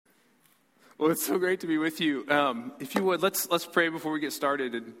Well, it's so great to be with you. If you would, let's pray before we get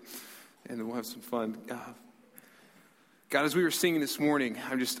started, and then we'll have some fun. God, as we were singing this morning,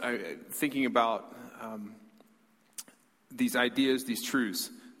 I'm thinking about these ideas, these truths,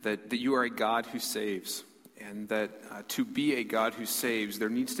 that you are a God who saves, and that to be a God who saves, there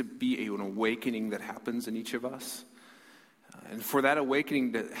needs to be an awakening that happens in each of us. And for that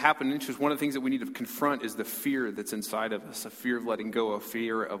awakening to happen, one of the things that we need to confront is the fear that's inside of us, a fear of letting go, a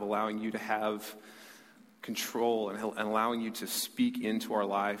fear of allowing you to have control and allowing you to speak into our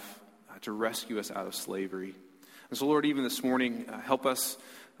life, to rescue us out of slavery. And so, Lord, even this morning, help us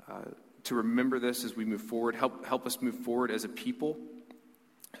to remember this as we move forward. Help us move forward as a people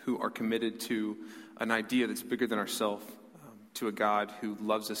who are committed to an idea that's bigger than ourselves, to a God who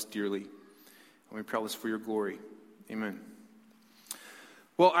loves us dearly. And we pray all this for your glory. Amen.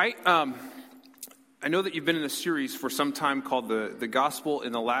 Well, I know that you've been in a series for some time called the Gospel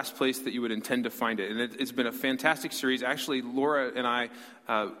in the Last Place That You Would Intend to Find It. And it's been a fantastic series. Actually, Laura and I,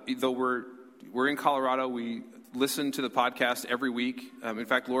 though we're in Colorado, we listen to the podcast every week. In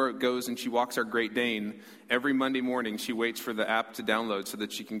fact, Laura goes and she walks our Great Dane. Every Monday morning, she waits for the app to download so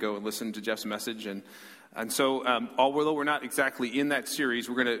that she can go and listen to Jeff's message. And so, although we're not exactly in that series,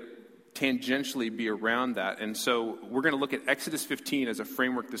 we're going to tangentially be around that. And so we're going to look at Exodus 15 as a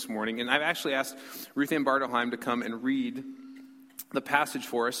framework this morning. And I've actually asked Ruth Ann Bartelheim to come and read the passage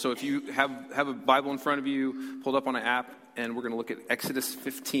for us. So if you have a Bible in front of you, pulled up on an app, and we're going to look at Exodus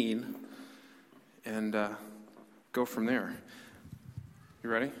 15 and go from there. You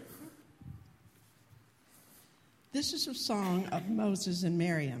ready? This is a song of Moses and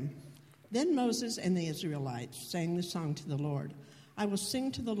Miriam. Then Moses and the Israelites sang the song to the Lord. I will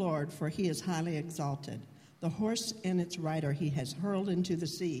sing to the Lord, for he is highly exalted. The horse and its rider he has hurled into the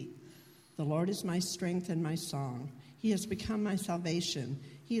sea. The Lord is my strength and my song. He has become my salvation.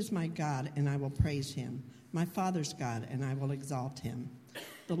 He is my God, and I will praise him. My father's God, and I will exalt him.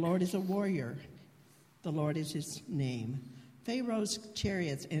 The Lord is a warrior. The Lord is his name. Pharaoh's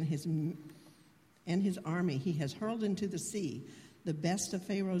chariots and his army he has hurled into the sea. The best of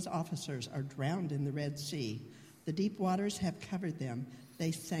Pharaoh's officers are drowned in the Red Sea. The deep waters have covered them.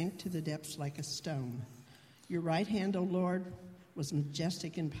 They sank to the depths like a stone. Your right hand, O Lord, was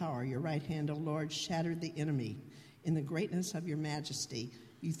majestic in power. Your right hand, O Lord, shattered the enemy. In the greatness of your majesty,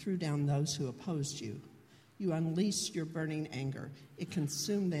 you threw down those who opposed you. You unleashed your burning anger. It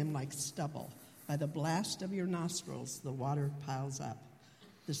consumed them like stubble. By the blast of your nostrils, the water piles up.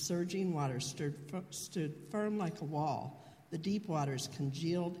 The surging waters stood firm like a wall. The deep waters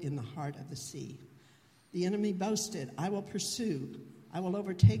congealed in the heart of the sea. The enemy boasted, I will pursue, I will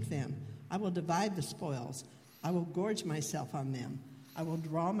overtake them, I will divide the spoils, I will gorge myself on them, I will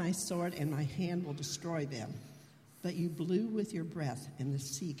draw my sword and my hand will destroy them. But you blew with your breath and the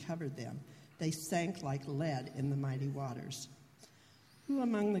sea covered them. They sank like lead in the mighty waters. Who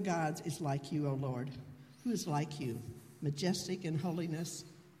among the gods is like you, O Lord? Who is like you, majestic in holiness,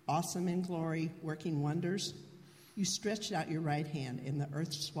 awesome in glory, working wonders? You stretched out your right hand and the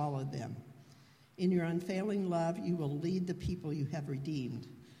earth swallowed them. In your unfailing love, you will lead the people you have redeemed.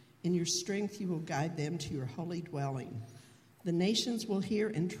 In your strength, you will guide them to your holy dwelling. The nations will hear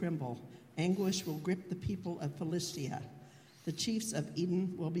and tremble. Anguish will grip the people of Philistia. The chiefs of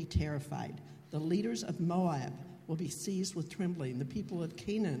Edom will be terrified. The leaders of Moab will be seized with trembling. The people of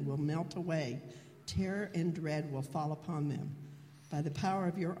Canaan will melt away. Terror and dread will fall upon them. By the power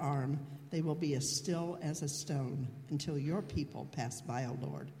of your arm, they will be as still as a stone until your people pass by, O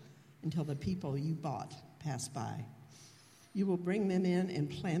Lord. Until the people you bought pass by. You will bring them in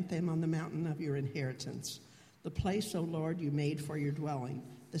and plant them on the mountain of your inheritance, the place, O Lord, you made for your dwelling,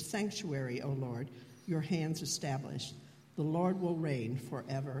 the sanctuary, O Lord, your hands established. The Lord will reign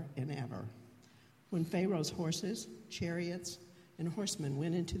forever and ever. When Pharaoh's horses, chariots, and horsemen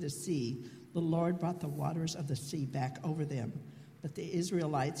went into the sea, the Lord brought the waters of the sea back over them, but the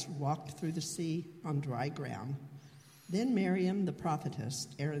Israelites walked through the sea on dry ground. Then Miriam, the prophetess,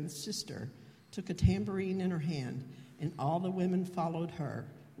 Aaron's sister, took a tambourine in her hand, and all the women followed her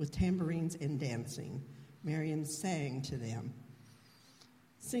with tambourines and dancing. Miriam sang to them,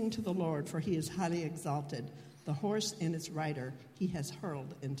 Sing to the Lord, for he is highly exalted. The horse and its rider he has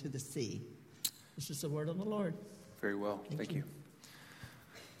hurled into the sea. This is the word of the Lord. Very well. Thank you.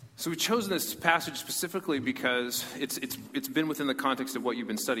 So we've chosen this passage specifically because it's been within the context of what you've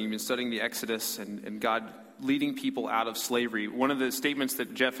been studying. You've been studying the Exodus and God leading people out of slavery. One of the statements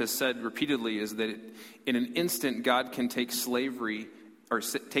that Jeff has said repeatedly is that in an instant, God can take slavery or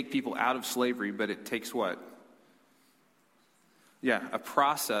take people out of slavery, but it takes what? Yeah, a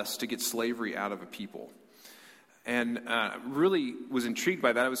process to get slavery out of a people. And really was intrigued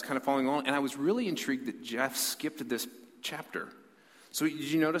by that. I was kind of following along, and I was really intrigued that Jeff skipped this chapter. So did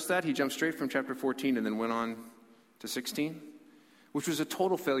you notice that? He jumped straight from chapter 14 and then went on to 16, which was a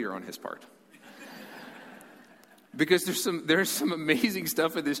total failure on his part. Because there's some amazing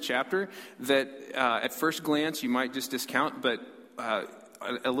stuff in this chapter that at first glance you might just discount, but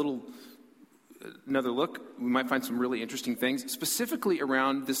another look, we might find some really interesting things, specifically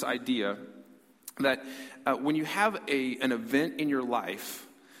around this idea that when you have an event in your life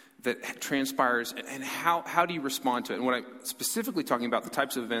that transpires, and how do you respond to it? And what I'm specifically talking about, the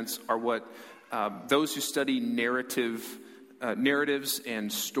types of events, are what those who study narratives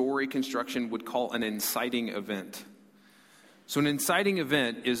and story construction would call an inciting event. So an inciting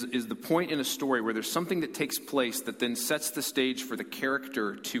event is the point in a story where there's something that takes place that then sets the stage for the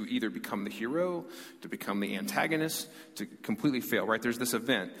character to either become the hero, to become the antagonist, to completely fail, right? There's this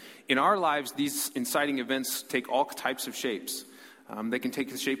event. In our lives, these inciting events take all types of shapes. They can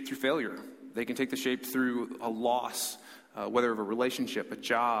take the shape through failure. They can take the shape through a loss, whether of a relationship, a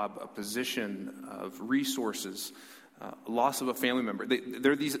job, a position, of resources, loss of a family member.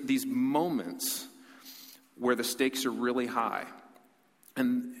 There are these moments where the stakes are really high.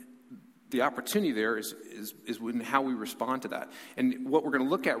 And the opportunity there is in how we respond to that. And what we're going to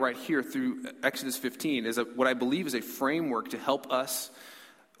look at right here through Exodus 15 is what I believe is a framework to help us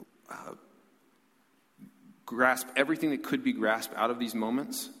grasp everything that could be grasped out of these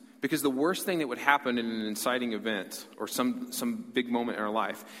moments. Because the worst thing that would happen in an inciting event or some big moment in our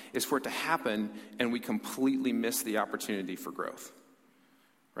life is for it to happen and we completely miss the opportunity for growth,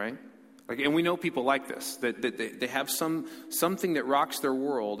 right? And we know people like this, that they have something that rocks their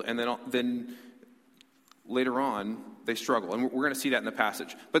world, and then later on they struggle. And we're going to see that in the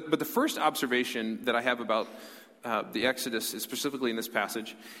passage. But the first observation that I have about the Exodus, specifically in this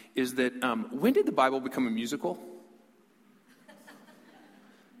passage, is that when did the Bible become a musical?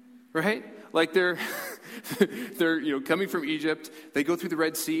 Right? Like they're coming from Egypt, they go through the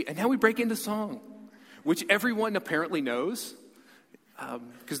Red Sea, and now we break into song, which everyone apparently knows.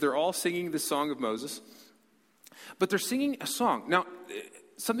 Because they're all singing the song of Moses. But they're singing a song. Now,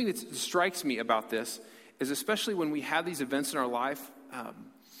 something that strikes me about this is especially when we have these events in our life,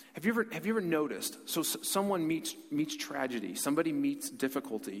 have you ever noticed, so someone meets tragedy, somebody meets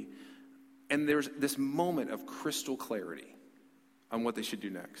difficulty, and there's this moment of crystal clarity on what they should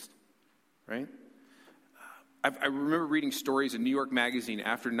do next, right? I remember reading stories in New York Magazine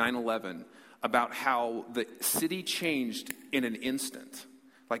after 9/11 about how the city changed in an instant.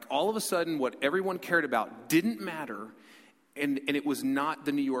 Like all of a sudden, what everyone cared about didn't matter, and it was not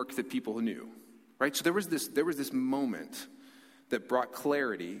the New York that people knew, right? So there was this moment that brought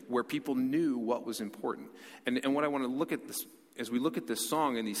clarity where people knew what was important. And what I want to look at this, as we look at this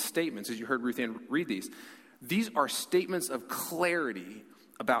song and these statements, as you heard Ruth Ann read these are statements of clarity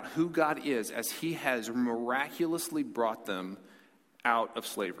about who God is as he has miraculously brought them out of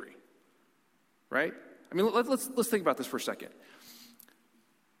slavery. Right? I mean, let's think about this for a second.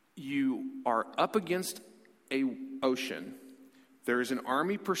 You are up against an ocean. There is an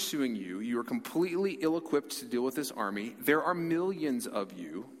army pursuing you. You are completely ill-equipped to deal with this army. There are millions of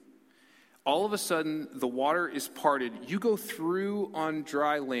you. All of a sudden, the water is parted. You go through on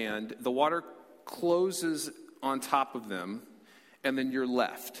dry land. The water closes on top of them, and then you're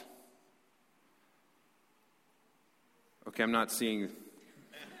left. Okay, I'm not seeing...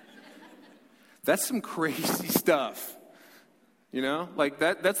 That's some crazy stuff, you know? Like,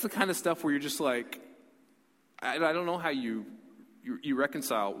 that's the kind of stuff where you're just like, I don't know how you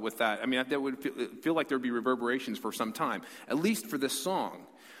reconcile with that. I mean, that would feel like there would be reverberations for some time, at least for this song.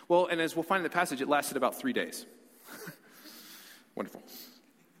 Well, and as we'll find in the passage, it lasted about 3 days. Wonderful.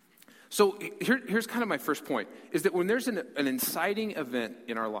 So here's kind of my first point, is that when there's an inciting event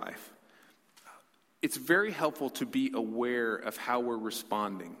in our life, it's very helpful to be aware of how we're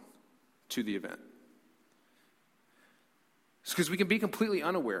responding to the event. Because we can be completely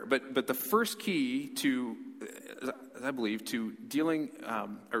unaware, but the first key to, I believe, to dealing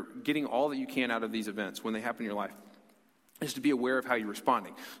or getting all that you can out of these events when they happen in your life is to be aware of how you're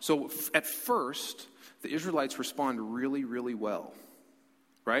responding. So at first, the Israelites respond really, really well,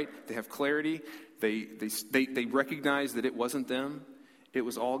 right? They have clarity. They recognize that it wasn't them. It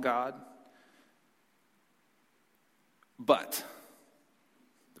was all God. But,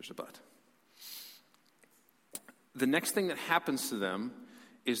 there's a but. The next thing that happens to them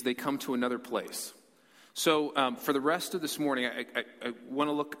is they come to another place. So for the rest of this morning, I want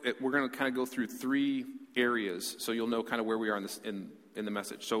to look at, we're going to kind of go through 3 areas so you'll know kind of where we are in the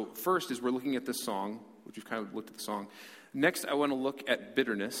message. So first is we're looking at this song, which we've kind of looked at the song. Next, I want to look at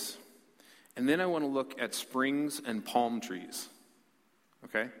bitterness. And then I want to look at springs and palm trees.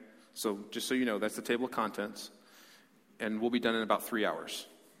 Okay? So just so you know, that's the table of contents. And we'll be done in about 3 hours.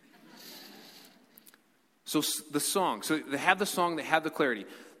 So the song. So they have the song, they have the clarity.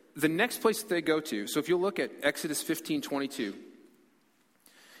 The next place that they go to, so if you look at Exodus 15:22,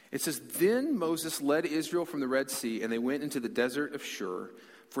 it says, "Then Moses led Israel from the Red Sea, and they went into the desert of Shur.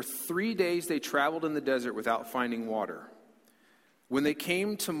 For 3 days they traveled in the desert without finding water. When they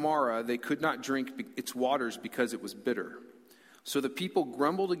came to Marah, they could not drink its waters because it was bitter. So the people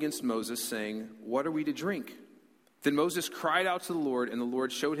grumbled against Moses, saying, 'What are we to drink?' Then Moses cried out to the Lord, and the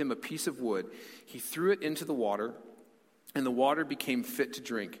Lord showed him a piece of wood. He threw it into the water, and the water became fit to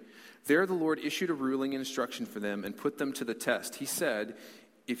drink. There the Lord issued a ruling and instruction for them and put them to the test. He said,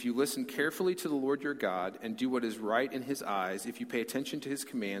 'If you listen carefully to the Lord your God and do what is right in his eyes, if you pay attention to his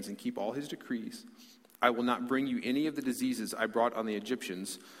commands and keep all his decrees, I will not bring you any of the diseases I brought on the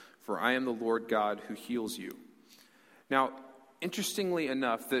Egyptians, for I am the Lord God who heals you.'" Now, interestingly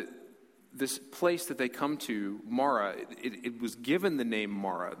enough, this place that they come to, Marah, it was given the name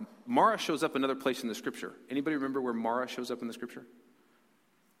Marah. Marah shows up another place in the scripture. Anybody remember where Marah shows up in the scripture?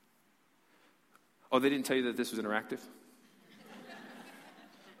 Oh, they didn't tell you that this was interactive?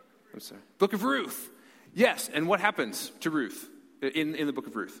 I'm sorry. Book of Ruth. Yes, and what happens to Ruth in the book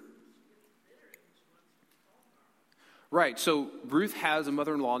of Ruth? Right, so Ruth has a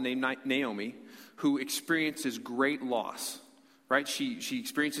mother-in-law named Naomi who experiences great loss. Right? She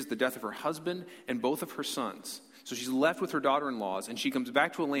experiences the death of her husband and both of her sons. So she's left with her daughter-in-laws, and she comes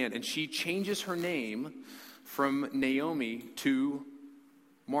back to a land, and she changes her name from Naomi to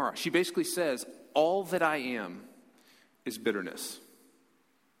Marah. She basically says, "All that I am is bitterness,"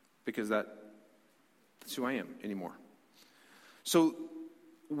 because that's who I am anymore. So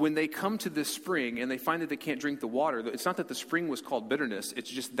when they come to this spring and they find that they can't drink the water, it's not that the spring was called bitterness. It's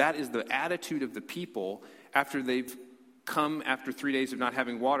just that is the attitude of the people after they've come after 3 days of not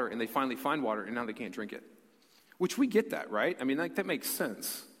having water, and they finally find water, and now they can't drink it. Which we get that, right? I mean, that makes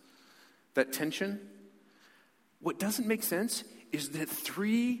sense. That tension. What doesn't make sense is that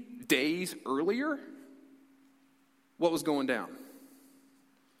 3 days earlier, what was going down?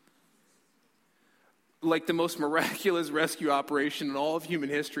 Like the most miraculous rescue operation in all of human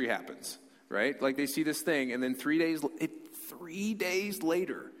history happens, right? Like they see this thing, and then 3 days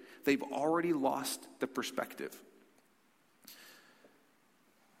later, they've already lost the perspective.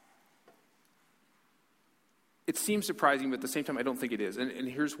 It seems surprising, but at the same time, I don't think it is. And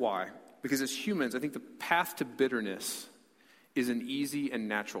here's why. Because as humans, I think the path to bitterness is an easy and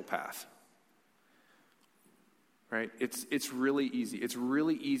natural path. Right? It's really easy. It's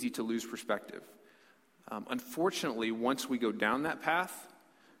really easy to lose perspective. Unfortunately, once we go down that path,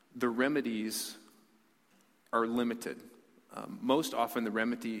 the remedies are limited. Most often, the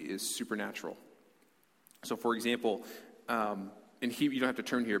remedy is supernatural. So, for example, you don't have to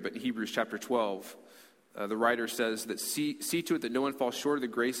turn here, but in Hebrews chapter 12, the writer says that see to it that no one falls short of the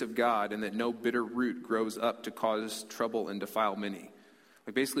grace of God, and that no bitter root grows up to cause trouble and defile many.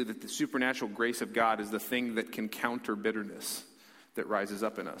 Like basically that the supernatural grace of God is the thing that can counter bitterness that rises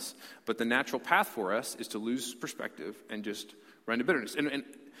up in us. But the natural path for us is to lose perspective and just run to bitterness. And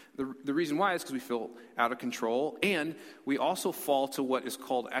the reason why is because we feel out of control, and we also fall to what is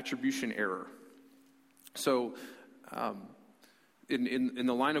called attribution error. So in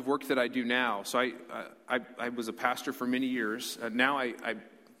the line of work that I do now, so I was a pastor for many years. Now I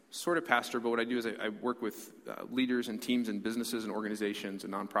sort of pastor, but what I do is I work with leaders and teams and businesses and organizations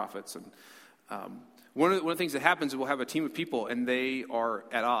and nonprofits. And one of the things that happens is we'll have a team of people, and they are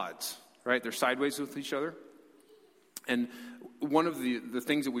at odds, right? They're sideways with each other. And one of the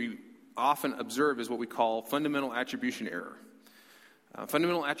things that we often observe is what we call fundamental attribution error.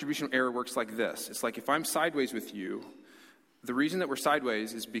 Fundamental attribution error works like this. It's like if I'm sideways with you, the reason that we're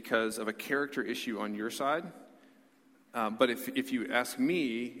sideways is because of a character issue on your side. But if you ask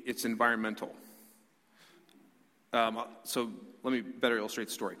me, it's environmental. So let me better illustrate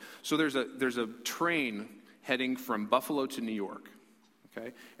the story. So there's a train heading from Buffalo to New York.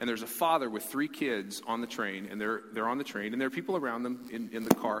 Okay, and there's a father with 3 kids on the train, and they're on the train, and there are people around them in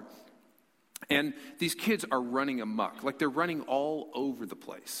the car. And these kids are running amok. Like they're running all over the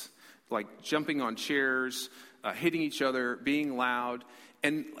place. Like jumping on chairs, hitting each other, being loud.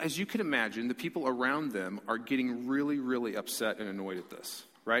 And as you can imagine, the people around them are getting really, really upset and annoyed at this.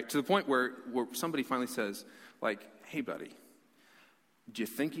 Right? To the point where somebody finally says, like, "Hey, buddy, do you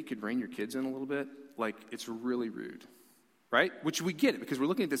think you could rein your kids in a little bit? Like, it's really rude." Right? Which we get it, because we're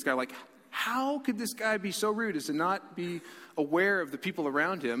looking at this guy like, how could this guy be so rude as to not be aware of the people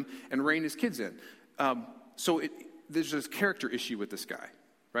around him and rein his kids in? So there's this character issue with this guy,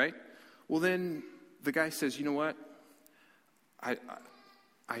 right? Well, then the guy says, you know what? I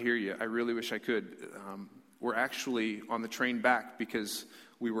hear you. I really wish I could. We're actually on the train back because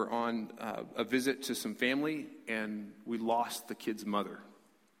we were on a visit to some family, and we lost the kid's mother.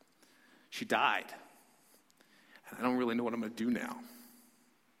 She died. And I don't really know what I'm going to do now.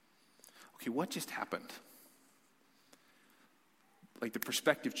 Okay, what just happened? Like the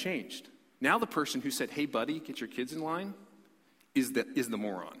perspective changed. Now the person who said, hey, buddy, get your kids in line, is the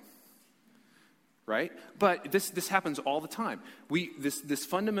moron. Right? But this happens all the time. This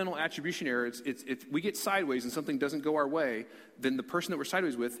fundamental attribution error, if we get sideways and something doesn't go our way, then the person that we're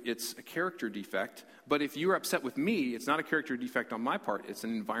sideways with, it's a character defect. But if you're upset with me, it's not a character defect on my part. It's an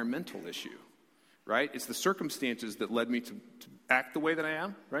environmental issue. Right? It's the circumstances that led me to act the way that I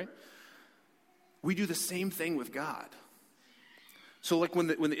am. Right? We do the same thing with God. So like when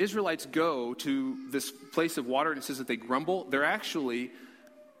the Israelites go to this place of water and it says that they grumble, they're actually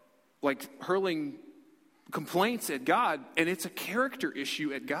like hurling complaints at God, and it's a character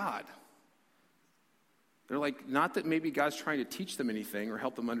issue at God. They're like, not that maybe God's trying to teach them anything or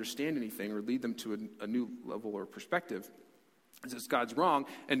help them understand anything or lead them to a new level or perspective. It's just God's wrong,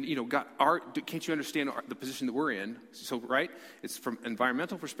 and God, can't you understand the position that we're in? So, right, it's from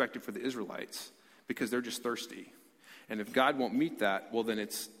environmental perspective for the Israelites because they're just thirsty. And if God won't meet that, well, then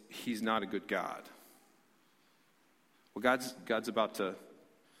he's not a good God. Well, God's about to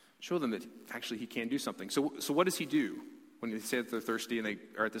show them that actually he can do something. So what does he do when they say that they're thirsty and they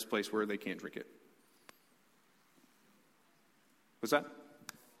are at this place where they can't drink it? What's that?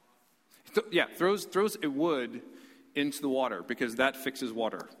 Throws a wood into the water because that fixes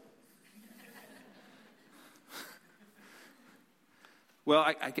water. Well,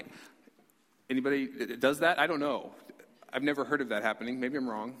 I can't. Anybody does that? I don't know. I've never heard of that happening. Maybe I'm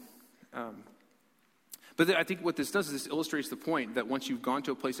wrong. But I think what this does is this illustrates the point that once you've gone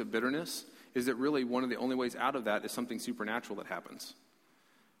to a place of bitterness, is that really one of the only ways out of that is something supernatural that happens.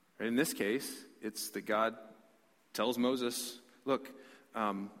 Right? In this case, it's that God tells Moses, look,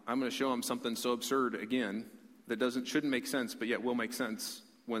 I'm going to show him something so absurd again that shouldn't make sense, but yet will make sense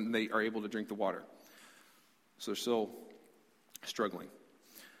when they are able to drink the water. So they're still struggling.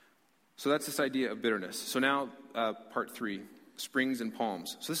 So that's this idea of bitterness. So now, part 3, springs and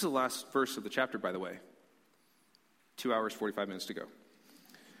palms. So this is the last verse of the chapter, by the way. 2 hours, 45 minutes to go.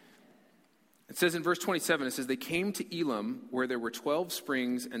 It says in verse 27, it says, they came to Elim, where there were 12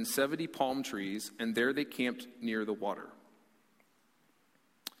 springs and 70 palm trees, and there they camped near the water.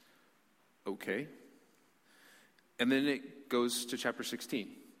 Okay. And then it goes to chapter 16.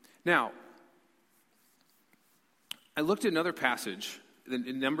 Now, I looked at another passage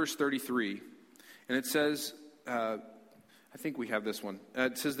in Numbers 33, and it says, I think we have this one.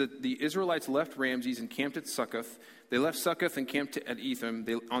 It says that the Israelites left Ramses and camped at Succoth. They left Succoth and camped at Etham,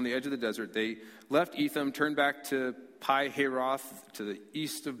 on the edge of the desert. They left Etham, turned back to Pi-Hahiroth, to the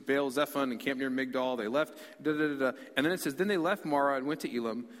east of Baal-Zephon, and camped near Migdal. They left, And then it says, then they left Marah and went to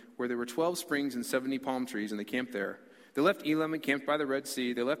Elim, where there were 12 springs and 70 palm trees, and they camped there. They left Elim and camped by the Red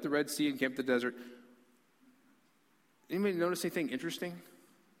Sea. They left the Red Sea and camped in the desert. Anybody notice anything interesting?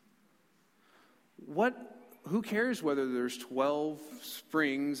 Who cares whether there's 12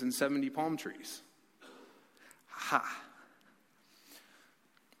 springs and 70 palm trees? Ha.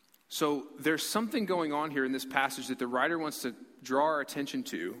 So there's something going on here in this passage that the writer wants to draw our attention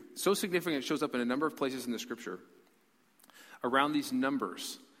to. So significant it shows up in a number of places in the scripture around these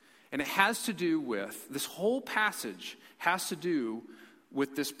numbers. And it has to do with, this whole passage has to do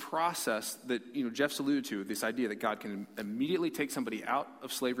with this process that Jeff's alluded to, this idea that God can immediately take somebody out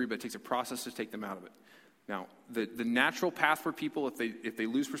of slavery, but it takes a process to take them out of it. Now, the natural path for people, if they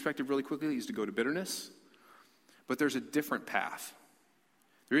lose perspective really quickly, is to go to bitterness. But there's a different path.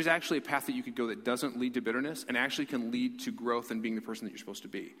 There is actually a path that you could go that doesn't lead to bitterness and actually can lead to growth and being the person that you're supposed to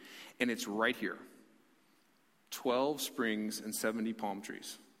be. And it's right here. 12 springs and 70 palm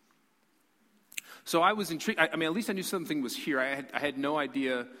trees. So I was intrigued. At least I knew something was here. I had no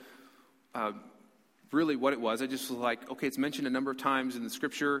idea really what it was. I just was like, okay, it's mentioned a number of times in the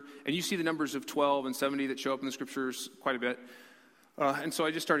scripture. And you see the numbers of 12 and 70 that show up in the scriptures quite a bit. And so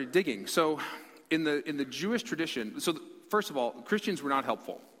I just started digging. So in the Jewish tradition, first of all, Christians were not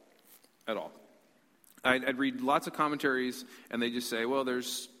helpful at all. I'd read lots of commentaries, and they just say, well,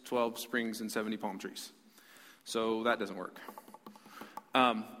 there's 12 springs and 70 palm trees. So that doesn't work.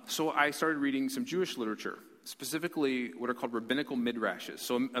 So I started reading some Jewish literature, specifically what are called rabbinical midrashes.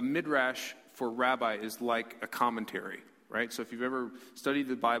 So a midrash for rabbi is like a commentary, right? So if you've ever studied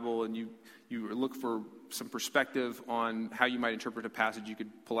the Bible and you look for some perspective on how you might interpret a passage, you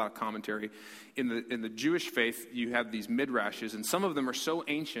could pull out a commentary. In the Jewish faith, you have these midrashes, and some of them are so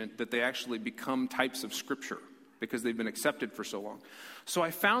ancient that they actually become types of scripture because they've been accepted for so long. So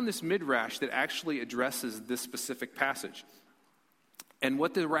I found this midrash that actually addresses this specific passage. And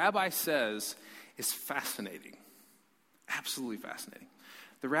what the rabbi says is fascinating, absolutely fascinating.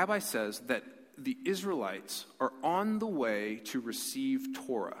 The rabbi says that the Israelites are on the way to receive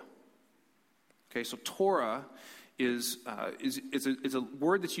Torah. Okay, so Torah is a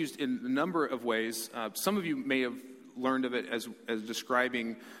word that's used in a number of ways. Some of you may have learned of it as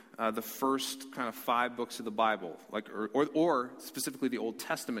describing the first kind of 5 books of the Bible, or specifically the Old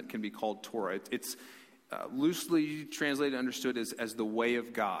Testament can be called Torah. It's loosely translated and understood as the way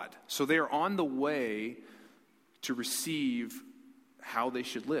of God. So they are on the way to receive how they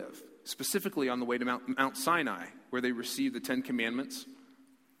should live, specifically on the way to Mount Sinai, where they receive the 10 Commandments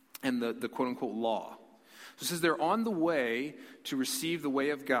and the quote-unquote law. So it says they're on the way to receive the way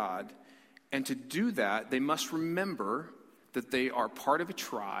of God, and to do that, they must remember that they are part of a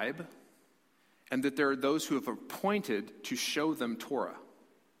tribe and that there are those who have appointed to show them Torah.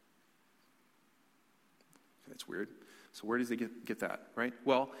 That's weird. So where does they get that, right?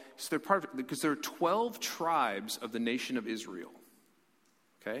 Well, so they're part of it because there are 12 tribes of the nation of Israel.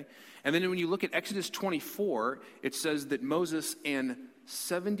 Okay? And then when you look at Exodus 24, it says that Moses and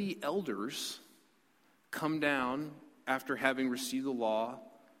 70 elders come down after having received the law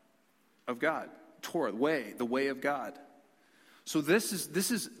of God, Torah, the way of God. So this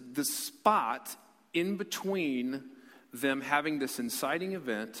is the spot in between them having this inciting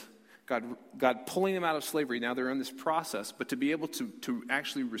event, God pulling them out of slavery. Now they're in this process, but to be able to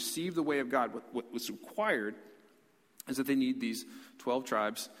actually receive the way of God, what was required is that they need these 12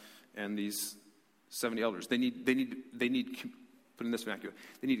 tribes and these 70 elders. They need put in this vernacular,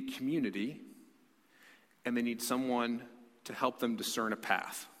 they need a community, and they need someone to help them discern a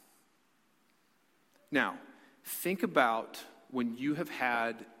path. Now, think about when you have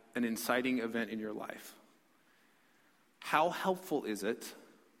had an inciting event in your life. How helpful is it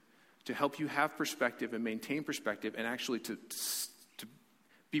to help you have perspective and maintain perspective and actually to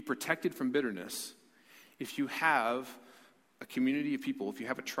be protected from bitterness if you have a community of people, if you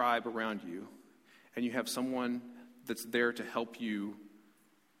have a tribe around you, and you have someone that's there to help you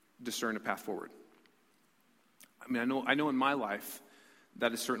discern a path forward? I mean, I know in my life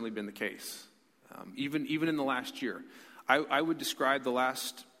that has certainly been the case. Even in the last year. I would describe the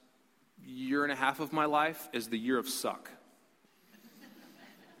last year and a half of my life as the year of suck.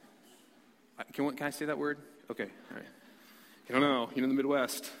 Can I say that word? Okay, all right. I don't know. In the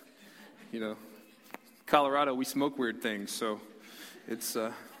Midwest, Colorado, we smoke weird things, so it's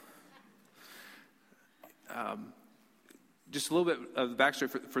just a little bit of the backstory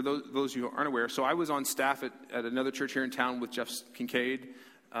for those who aren't aware. So I was on staff at another church here in town with Jeff Kincaid,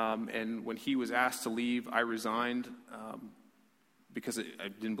 and when he was asked to leave, I resigned because I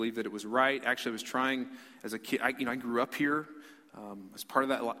didn't believe that it was right. Actually, I was trying as a kid. I grew up here. As part of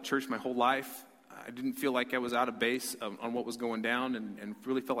that church my whole life. I didn't feel like I was out of base on what was going down, and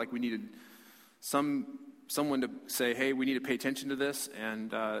really felt like we needed someone to say, hey, we need to pay attention to this,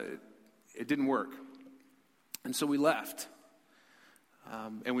 and it didn't work. And so we left,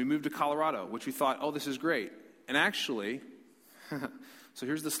 and we moved to Colorado, which we thought, oh, this is great. And actually, so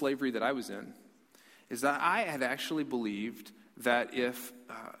here's the slavery that I was in, is that I had actually believed that if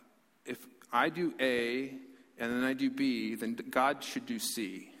I do A and then I do B, then God should do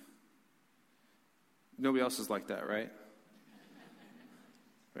C. Nobody else is like that, right?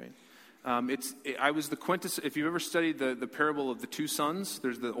 Right. I was the quintessence. If you've ever studied the parable of the 2 sons,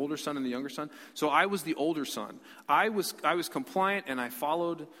 there's the older son and the younger son. So I was the older son. I was compliant, and I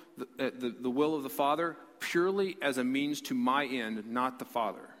followed the will of the Father purely as a means to my end, not the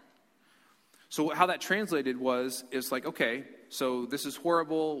Father. So how that translated is like, okay, so this is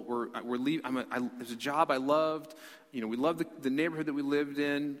horrible. We're leaving. There's a job I loved. We loved the neighborhood that we lived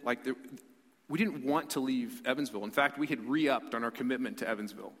in. We didn't want to leave Evansville. In fact, we had re-upped on our commitment to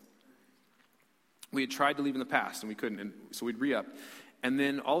Evansville. We had tried to leave in the past, and we couldn't, and so we'd re-up. And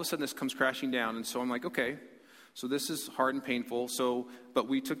then all of a sudden this comes crashing down, and so I'm like, okay, so this is hard and painful, but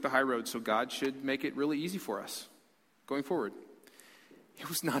we took the high road, so God should make it really easy for us going forward. It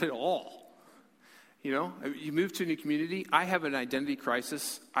was not at all. You move to a new community. I have an identity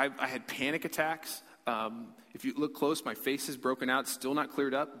crisis. I had panic attacks. If you look close, my face is broken out, still not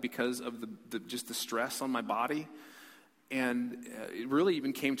cleared up because of just the stress on my body. And it really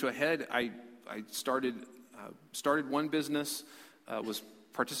even came to a head. I started one business, was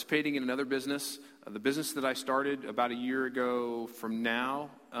participating in another business. The business that I started about a year ago from now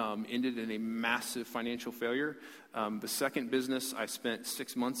ended in a massive financial failure. The second business I spent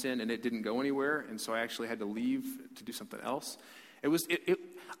 6 months in, and it didn't go anywhere, and so I actually had to leave to do something else. I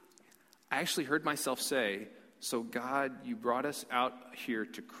actually heard myself say, "So God, you brought us out here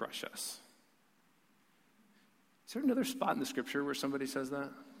to crush us." Is there another spot in the scripture where somebody says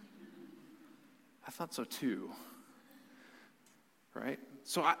that? I thought so too. Right?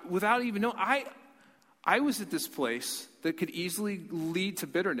 So without even knowing, I was at this place that could easily lead to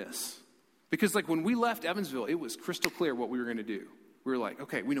bitterness. Because like when we left Evansville, it was crystal clear what we were going to do. We were like,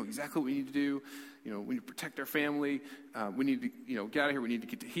 okay, we know exactly what we need to do. We need to protect our family. We need to, get out of here. We need to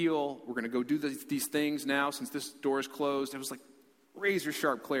get to heal. We're going to go do these things now since this door is closed. It was like razor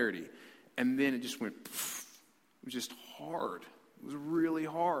sharp clarity. And then it just went, it was just hard. It was really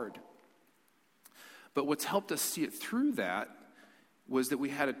hard. But what's helped us see it through that was that we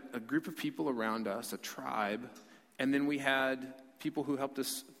had a group of people around us, a tribe, and then we had people who helped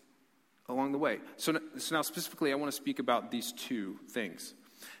us along the way. So now specifically, I want to speak about these two things.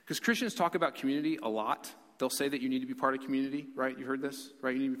 Because Christians talk about community a lot. They'll say that you need to be part of community, right? You heard this,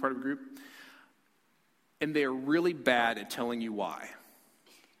 right? You need to be part of a group. And they are really bad at telling you why.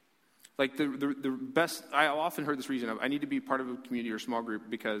 Like the best, I often heard this reason of, I need to be part of a community or small group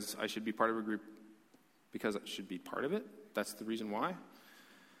because I should be part of a group because I should be part of it. That's the reason why.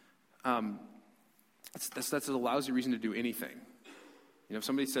 That's a lousy reason to do anything. If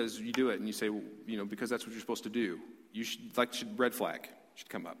somebody says you do it and you say, well, because that's what you're supposed to do, red flag should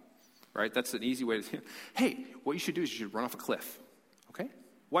come up, right? That's an easy way to, hey, what you should do is you should run off a cliff, okay?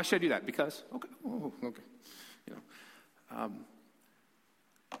 Why should I do that? Because, okay, okay.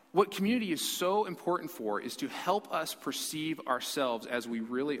 What community is so important for is to help us perceive ourselves as we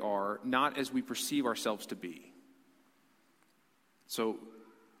really are, not as we perceive ourselves to be. So,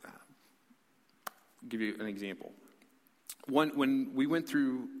 I'll give you an example. When we went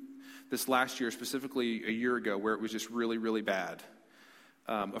through this last year, specifically a year ago, where it was just really, really bad,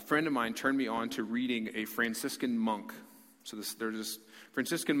 a friend of mine turned me on to reading a Franciscan monk. So there's this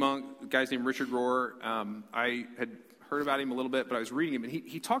Franciscan monk, a guy's named Richard Rohr. I had heard about him a little bit, but I was reading him, and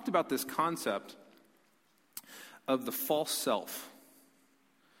he talked about this concept of the false self,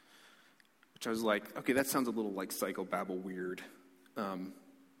 which I was like, okay, that sounds a little like psychobabble weird.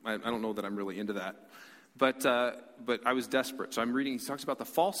 I don't know that I'm really into that. But I was desperate. So I'm reading, he talks about the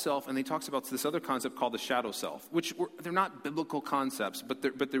false self, and he talks about this other concept called the shadow self, which they're not biblical concepts, but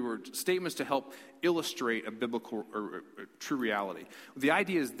there were statements to help illustrate a biblical or true reality. The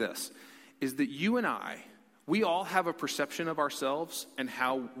idea is this, is that you and I, we all have a perception of ourselves and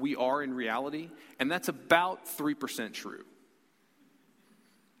how we are in reality, and that's about 3% true.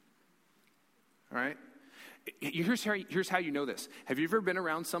 All right? Here's how you know this. Have you ever been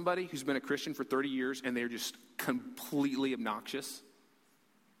around somebody who's been a Christian for 30 years and they're just completely obnoxious?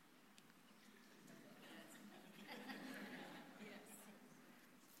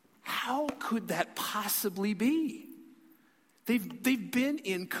 How could that possibly be? They've been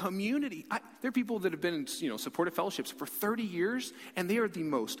in community. There are people that have been in supportive fellowships for 30 years, and they are the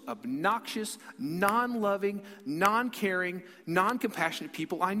most obnoxious, non-loving, non-caring, non-compassionate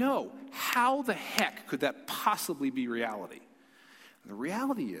people I know. How the heck could that possibly be reality? And the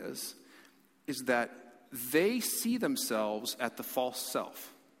reality is that they see themselves at the false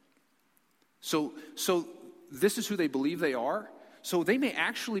self. So this is who they believe they are. So they may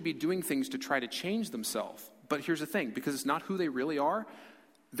actually be doing things to try to change themselves. But here's the thing, because it's not who they really are,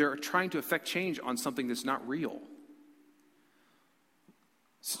 they're trying to affect change on something that's not real.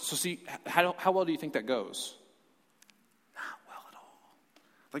 So see, how well do you think that goes? Not well at all.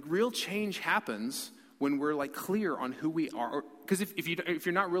 Like real change happens when we're clear on who we are. Because if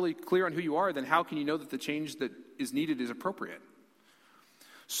you're not really clear on who you are, then how can you know that the change that is needed is appropriate?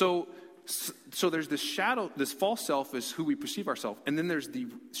 So there's this shadow, this false self is who we perceive ourselves, and then there's the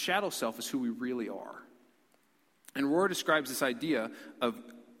shadow self is who we really are. And Rohr describes this idea of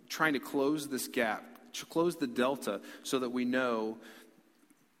trying to close this gap, to close the delta so that we know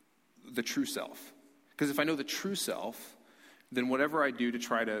the true self. Because if I know the true self, then whatever I do to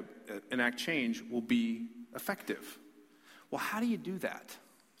try to enact change will be effective. Well, how do you do that?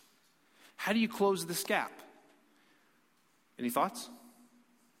 How do you close this gap? Any thoughts?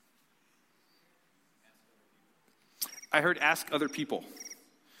 I heard ask other people.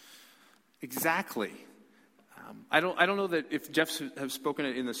 Exactly. I don't know that if Jeff has spoken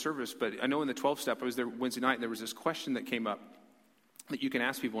it in the service, but I know in the 12-step, I was there Wednesday night, and there was this question that came up that you can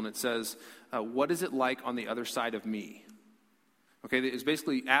ask people, and it says, what is it like on the other side of me? Okay, it's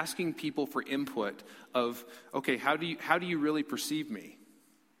basically asking people for input of, okay, how do you really perceive me?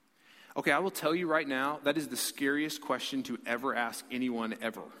 Okay, I will tell you right now, that is the scariest question to ever ask anyone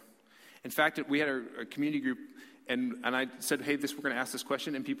ever. In fact, we had a community group, and I said, hey, we're going to ask this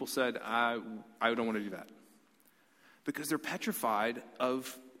question, and people said, I don't want to do that. Because they're petrified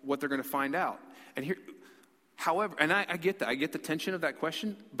of what they're going to find out. And here, however, and I get that. I get the tension of that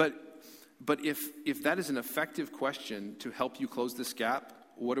question, but if that is an effective question to help you close this gap,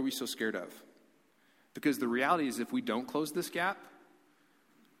 what are we so scared of? Because the reality is, if we don't close this gap,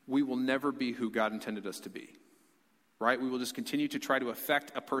 we will never be who God intended us to be, right? We will just continue to try to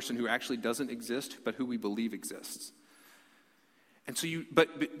affect a person who actually doesn't exist, but who we believe exists. And so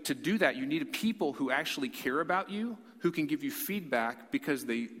but to do that, you need people who actually care about you, who can give you feedback because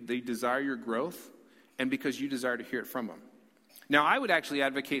they desire your growth and because you desire to hear it from them. Now, I would actually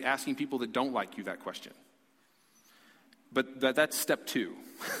advocate asking people that don't like you that question. But that's step 2,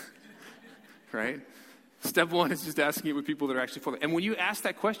 right? Step 1 is just asking it with people that are actually for them. And when you ask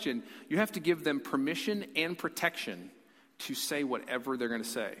that question, you have to give them permission and protection to say whatever they're going to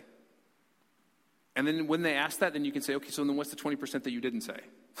say. And then when they ask that, then you can say, okay, so then what's the 20% that you didn't say?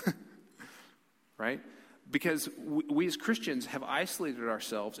 Right? Because we as Christians have isolated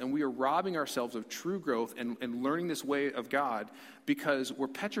ourselves, and we are robbing ourselves of true growth and learning this way of God because we're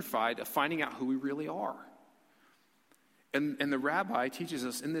petrified of finding out who we really are. And the rabbi teaches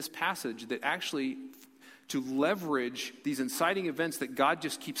us in this passage that actually to leverage these inciting events that God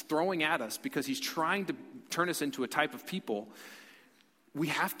just keeps throwing at us because he's trying to turn us into a type of people, we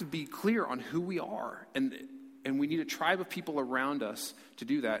have to be clear on who we are. And we need a tribe of people around us to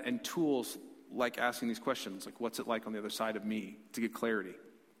do that, and tools like asking these questions, like what's it like on the other side of me, to get clarity.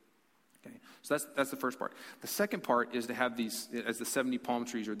 Okay, so that's the first part. The second part is to have these as the 70 palm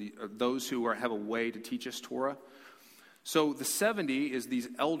trees, or those who have a way to teach us Torah. So the 70 is these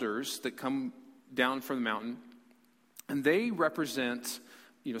elders that come down from the mountain, and they represent,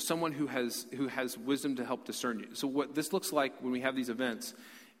 someone who has wisdom to help discern you. So what this looks like when we have these events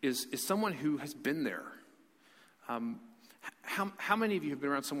is someone who has been there. How many of you have been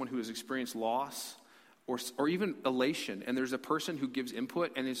around someone who has experienced loss or even elation, and there's a person who gives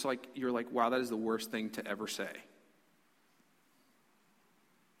input, and it's like you're like, wow, that is the worst thing to ever say.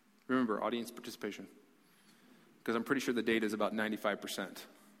 Remember, audience participation, because I'm pretty sure the data is about 95%.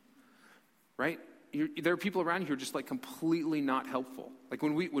 Right? There are people around you who are just like completely not helpful. Like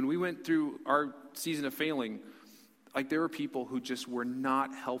when we went through our season of failing, like there were people who just were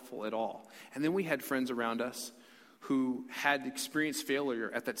not helpful at all. And then we had friends around us who had experienced failure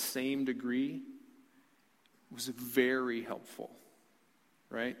at that same degree. It was very helpful.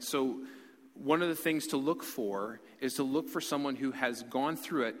 Right? So one of the things to look for is to look for someone who has gone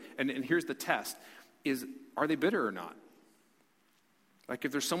through it. And here's the test, is are they bitter or not? Like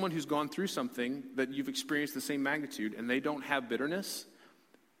if there's someone who's gone through something that you've experienced the same magnitude and they don't have bitterness,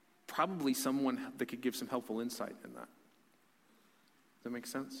 probably someone that could give some helpful insight in that. Does that make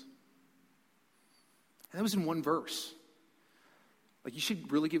sense? And that was in one verse. Like you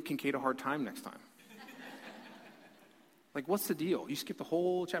should really give Kincaid a hard time next time. Like what's the deal? You skipped the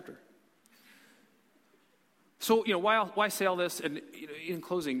whole chapter. So, why say all this? And in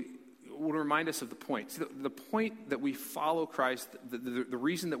closing, will remind us of the point. See, the point that we follow Christ, the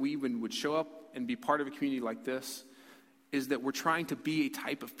reason that we even would show up and be part of a community like this is that we're trying to be a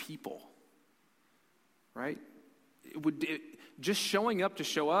type of people, right? Just showing up to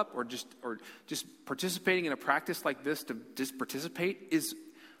show up or just participating in a practice like this to just participate is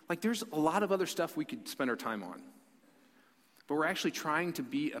like there's a lot of other stuff we could spend our time on. But we're actually trying to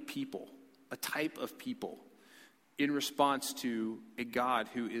be a people, a type of people in response to a God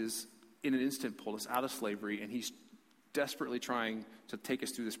who is in an instant pulled us out of slavery, and he's desperately trying to take us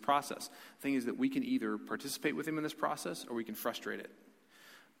through this process. The thing is that we can either participate with him in this process or we can frustrate it.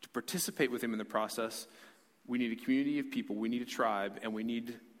 To participate with him in the process, we need a community of people, we need a tribe, and we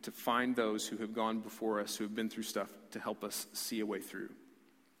need to find those who have gone before us, who have been through stuff to help us see a way through.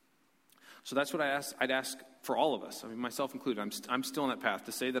 So that's what I'd ask for all of us, I mean, myself included. I'm still on that path.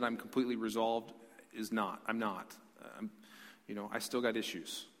 To say that I'm completely resolved is not. I'm not. I still got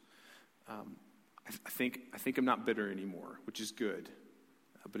issues. I think I'm not bitter anymore, which is good.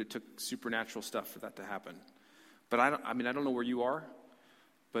 But it took supernatural stuff for that to happen. But I don't know where you are,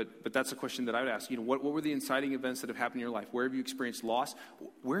 but that's a question that I would ask. What were the inciting events that have happened in your life? Where have you experienced loss?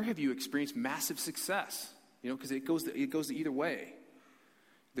 Where have you experienced massive success? Because it goes either way.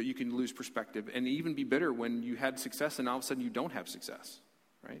 That you can lose perspective and even be bitter when you had success and all of a sudden you don't have success,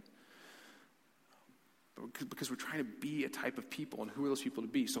 right? Because we're trying to be a type of people, and who are those people to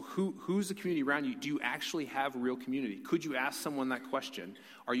be? So who's the community around you? Do you actually have a real community? Could you ask someone that question?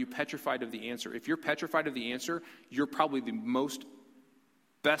 Are you petrified of the answer? If you're petrified of the answer, you're probably the most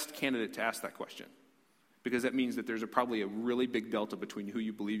best candidate to ask that question, because that means that there's probably a really big delta between who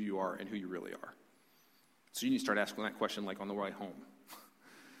you believe you are and who you really are. So you need to start asking that question like on the way home.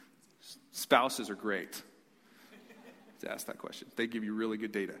 Spouses are great to ask that question. They give you really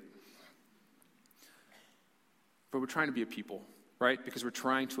good data. But we're trying to be a people, right? Because we're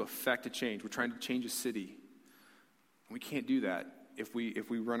trying to affect a change. We're trying to change a city. We can't do that if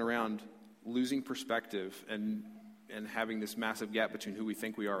we run around losing perspective and having this massive gap between who we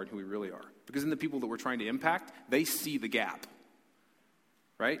think we are and who we really are. Because then the people that we're trying to impact, they see the gap,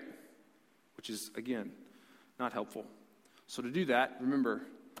 right? Which is, again, not helpful. So to do that, remember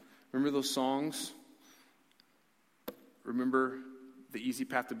those songs. Remember the easy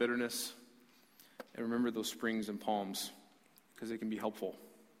path to bitterness. And remember those springs and palms, because they can be helpful.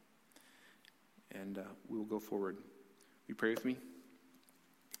 And we will go forward. Will you pray with me?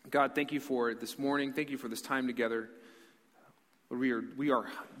 God, thank you for this morning. Thank you for this time together. We are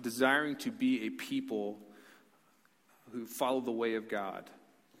desiring to be a people who follow the way of God.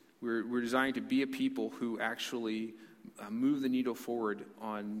 We're desiring to be a people who actually move the needle forward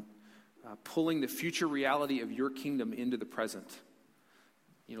on pulling the future reality of your kingdom into the present.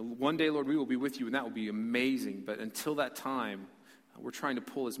 One day, Lord, we will be with you, and that will be amazing. But until that time, we're trying to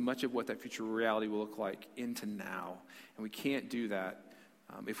pull as much of what that future reality will look like into now. And we can't do that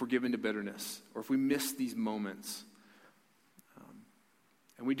if we're given to bitterness or if we miss these moments.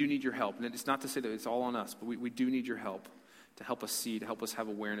 And we do need your help. And it's not to say that it's all on us, but we do need your help to help us see, to help us have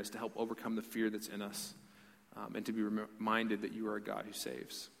awareness, to help overcome the fear that's in us, and to be reminded that you are a God who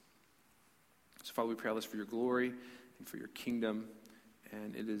saves. So, Father, we pray all this for your glory and for your kingdom.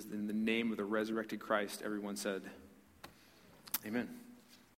 And it is in the name of the resurrected Christ, everyone said, amen.